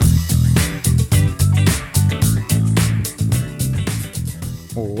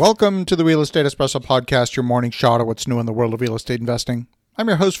Welcome to the Real Estate Espresso Podcast, your morning shot at what's new in the world of real estate investing. I'm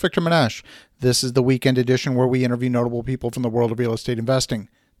your host, Victor Menashe. This is the weekend edition where we interview notable people from the world of real estate investing.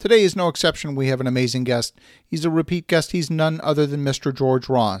 Today is no exception. We have an amazing guest. He's a repeat guest. He's none other than Mr. George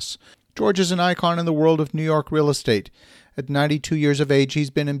Ross. George is an icon in the world of New York real estate. At 92 years of age, he's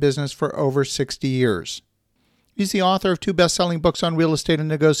been in business for over 60 years. He's the author of 2 best-selling books on real estate and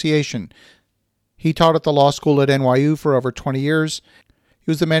negotiation. He taught at the law school at NYU for over 20 years. He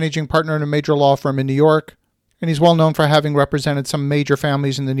was the managing partner in a major law firm in New York, and he's well known for having represented some major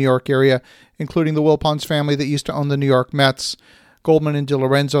families in the New York area, including the Wilpons family that used to own the New York Mets, Goldman and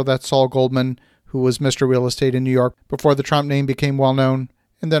DiLorenzo, that's Saul Goldman, who was Mr. Real Estate in New York before the Trump name became well known,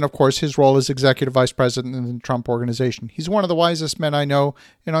 and then, of course, his role as executive vice president in the Trump organization. He's one of the wisest men I know,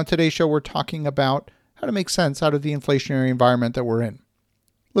 and on today's show, we're talking about how to make sense out of the inflationary environment that we're in.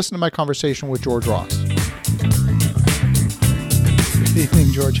 Listen to my conversation with George Ross. Good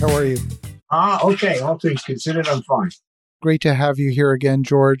evening, George. How are you? Okay. All things considered, I'm fine. Great to have you here again,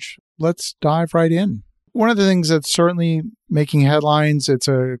 George. Let's dive right in. One of the things that's certainly making headlines, it's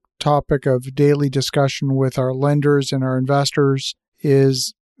a topic of daily discussion with our lenders and our investors,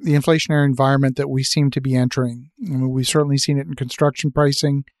 is the inflationary environment that we seem to be entering. I mean, we've certainly seen it in construction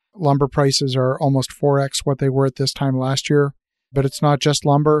pricing. Lumber prices are almost 4x what they were at this time last year. But it's not just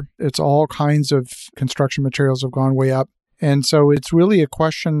lumber. It's all kinds of construction materials have gone way up. And so it's really a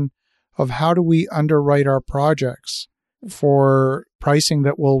question of how do we underwrite our projects for pricing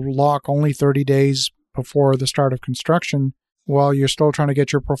that will lock only 30 days before the start of construction while you're still trying to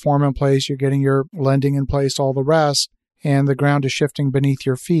get your pro forma in place, you're getting your lending in place, all the rest, and the ground is shifting beneath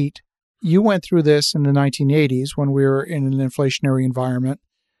your feet. You went through this in the 1980s when we were in an inflationary environment.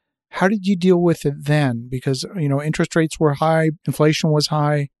 How did you deal with it then? Because, interest rates were high, inflation was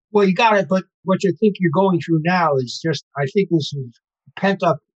high. Well, you got it. But what you think you're going through now is just, I think this is pent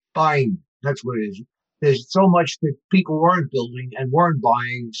up buying. That's what it is. There's so much that people weren't building and weren't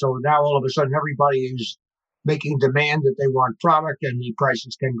buying. So now all of a sudden everybody is making demand that they want product and the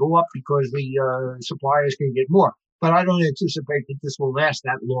prices can go up because the suppliers can get more. But I don't anticipate that this will last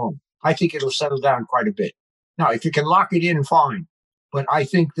that long. I think it'll settle down quite a bit. Now, if you can lock it in, fine. But I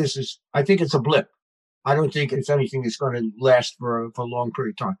think it's a blip. I don't think it's anything that's going to last for a long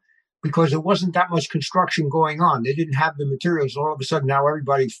period of time because there wasn't that much construction going on. They didn't have the materials. All of a sudden now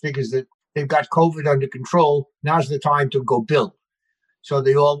everybody figures that they've got COVID under control. Now's the time to go build. So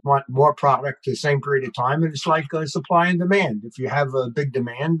they all want more product the same period of time. And it's like supply and demand. If you have a big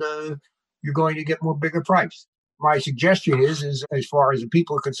demand, you're going to get more bigger price. My suggestion is as far as the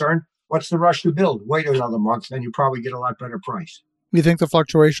people are concerned, what's the rush to build? Wait another month, then you probably get a lot better price. You think the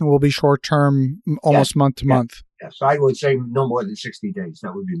fluctuation will be short-term, almost month to month? Yes, I would say no more than 60 days.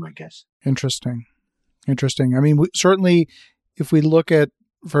 That would be my guess. Interesting. I mean, certainly, if we look at,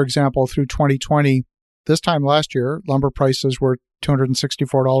 for example, through 2020, this time last year, lumber prices were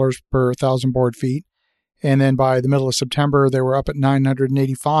 $264 per 1,000 board feet. And then by the middle of September, they were up at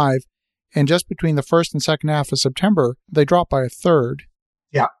 $985. And just between the first and second half of September, they dropped by a third.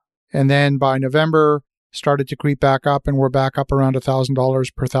 Yeah. And then by November, started to creep back up, and we're back up around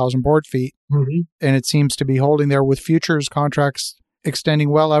 $1,000 per 1,000 board feet. Mm-hmm. And it seems to be holding there with futures contracts extending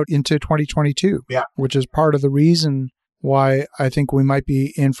well out into 2022, which is part of the reason why I think we might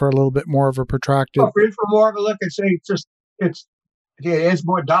be in for a little bit more of a protracted... Well, we're in for more of a look and say it adds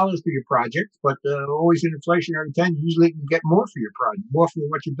more dollars to your project, but always in inflationary times, usually you can get more for your project, more for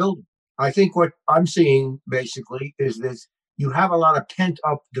what you're building. I think what I'm seeing basically is this, you have a lot of pent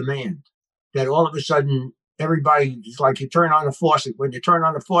up demand. That all of a sudden, everybody, it's like you turn on a faucet. When you turn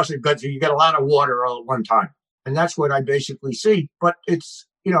on the faucet, you get a lot of water all at one time. And that's what I basically see. But it's,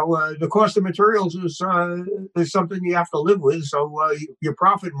 the cost of materials is something you have to live with. So your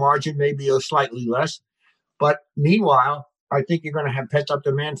profit margin may be slightly less. But meanwhile, I think you're going to have pent-up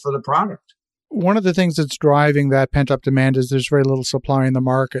demand for the product. One of the things that's driving that pent-up demand is there's very little supply in the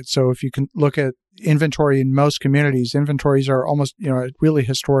market. So if you can look at inventory in most communities, inventories are almost, at really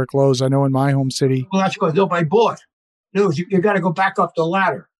historic lows. I know in my home city. Well, that's because nobody bought. No, you got to go back up the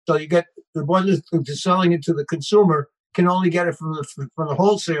ladder. So you get the one that's selling it to the consumer can only get it from the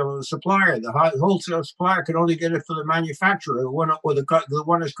wholesaler, the supplier. The wholesale supplier can only get it from the manufacturer, the one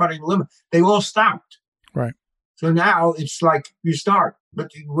that's cutting the limit. They all stopped. Right. So now it's like you start. But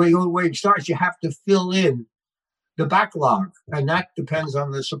the way it starts, you have to fill in the backlog. And that depends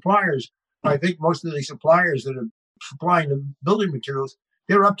on the suppliers. I think most of the suppliers that are supplying the building materials,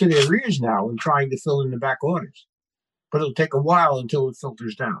 they're up to their ears now in trying to fill in the back orders. But it'll take a while until it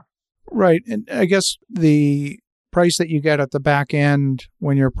filters down. Right. And I guess the price that you get at the back end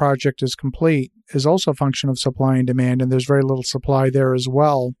when your project is complete is also a function of supply and demand, and there's very little supply there as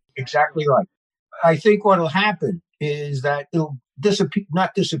well. Exactly right. I think what will happen is that it'll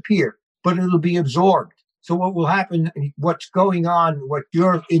not disappear, but it'll be absorbed. So what will happen, what's going on, what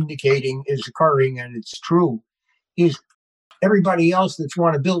you're indicating is occurring, and it's true, is everybody else that's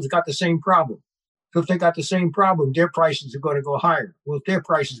want to build has got the same problem. So if they got the same problem, their prices are going to go higher. Well, if their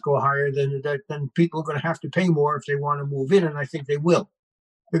prices go higher, then people are going to have to pay more if they want to move in, and I think they will.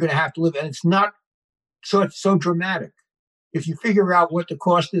 They're going to have to live, and it's not so dramatic. If you figure out what the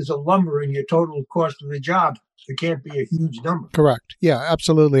cost is of lumber and your total cost of the job, it can't be a huge number. Correct. Yeah,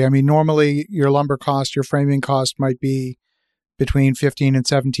 absolutely. I mean, normally your lumber cost, your framing cost might be between 15 and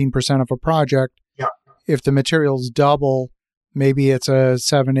 17% of a project. Yeah. If the materials double, maybe it's a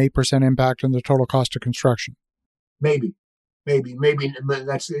 7-8% impact on the total cost of construction. Maybe. That's,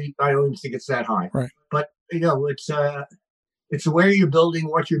 I don't even think it's that high. Right. But, it's where you're building,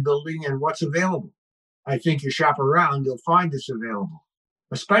 what you're building, and what's available. I think you shop around, you'll find it's available,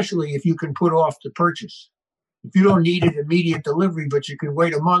 especially if you can put off the purchase. If you don't need an immediate delivery, but you can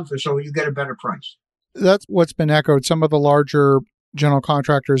wait a month or so, you get a better price. That's what's been echoed. Some of the larger general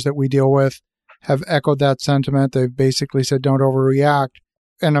contractors that we deal with have echoed that sentiment. They've basically said, don't overreact.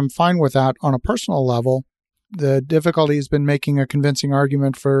 And I'm fine with that on a personal level. The difficulty has been making a convincing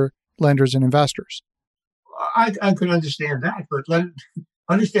argument for lenders and investors. I can understand that, but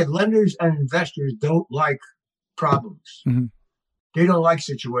understand lenders and investors don't like problems. Mm-hmm. They don't like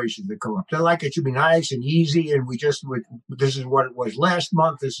situations that come up. They like it to be nice and easy, and this is what it was last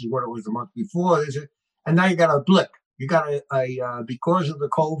month, this is what it was the month before, and now you got a blip. You got a because of the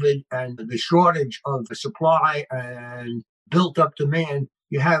COVID and the shortage of the supply and built up demand,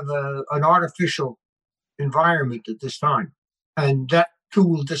 you have an artificial environment at this time, and that too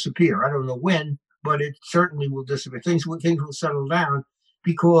will disappear. I don't know when, but it certainly will disappear. Things will settle down,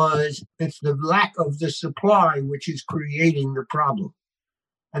 because it's the lack of the supply which is creating the problem.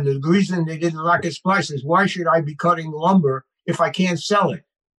 And the reason they didn't lack of supply is, why should I be cutting lumber if I can't sell it?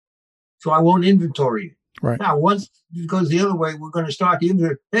 So I won't inventory it. Right. Now, once it goes the other way, we're going to start the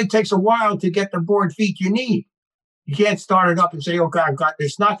inventory. It takes a while to get the board feet you need. You can't start it up and say, okay, I've got,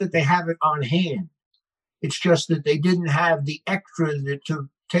 it's not that they have it on hand. It's just that they didn't have the extra to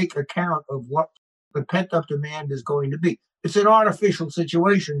take account of what the pent-up demand is going to be. It's an artificial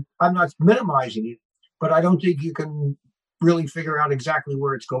situation. I'm not minimizing it, but I don't think you can really figure out exactly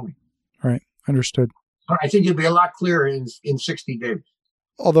where it's going. Right. Understood. I think it'll be a lot clearer in 60 days.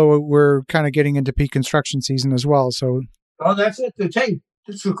 Although we're kind of getting into peak construction season as well. So. Oh, that's it.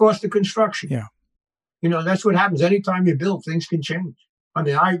 It's the cost of construction. Yeah. That's what happens. Anytime you build, things can change. I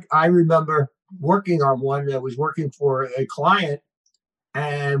mean, I remember working on one that was working for a client,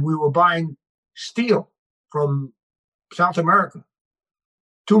 and we were buying steel from South America,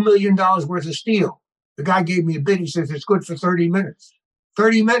 $2 million worth of steel. The guy gave me a bid. He says it's good for 30 minutes.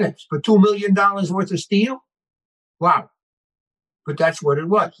 30 minutes for $2 million worth of steel? Wow. But that's what it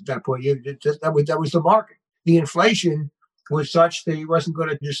was at that point. That was the market. The inflation was such that he wasn't going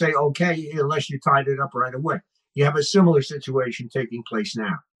to just say, okay, unless you tied it up right away. You have a similar situation taking place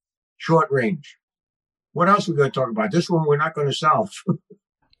now. Short range. What else are we going to talk about? This one we're not going to solve.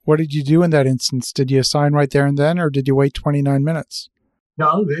 What did you do in that instance? Did you sign right there and then, or did you wait 29 minutes?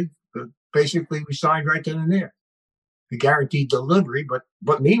 No, basically we signed right then and there. We guaranteed delivery, but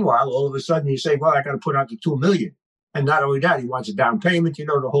meanwhile, all of a sudden you say, well, I got to put out the $2 million. And not only that, he wants a down payment,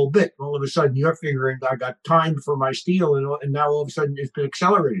 the whole bit. All of a sudden you're figuring I got time for my steel, and now all of a sudden it's been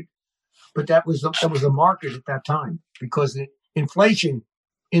accelerated. But that was the market at that time, because the inflation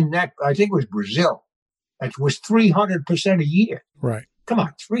in that, I think it was Brazil, it was 300% a year. Right. Come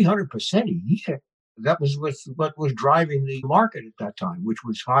on, 300% a year. That was what was driving the market at that time, which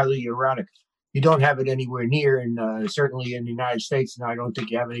was highly erratic. You don't have it anywhere near, and certainly in the United States, and I don't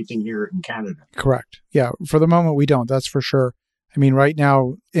think you have anything near it in Canada. Correct. Yeah, for the moment we don't, that's for sure. I mean, right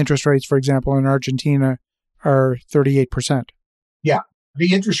now, interest rates, for example, in Argentina are 38%. Yeah,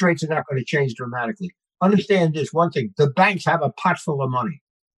 the interest rates are not going to change dramatically. Understand this one thing, the banks have a pot full of money.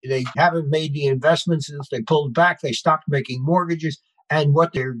 They haven't made the investments since they pulled back. They stopped making mortgages. And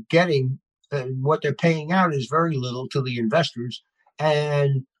what they're getting, what they're paying out is very little to the investors.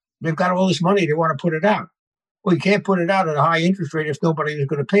 And they've got all this money, they want to put it out. Well, you can't put it out at a high interest rate if nobody is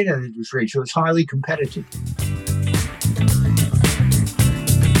going to pay that interest rate. So it's highly competitive.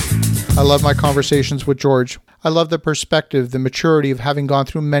 I love my conversations with George. I love the perspective, the maturity of having gone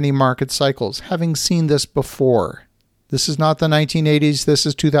through many market cycles, having seen this before. This is not the 1980s, this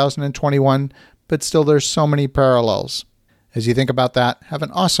is 2021, but still there's so many parallels. As you think about that, have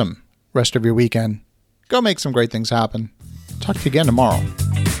an awesome rest of your weekend. Go make some great things happen. Talk to you again tomorrow.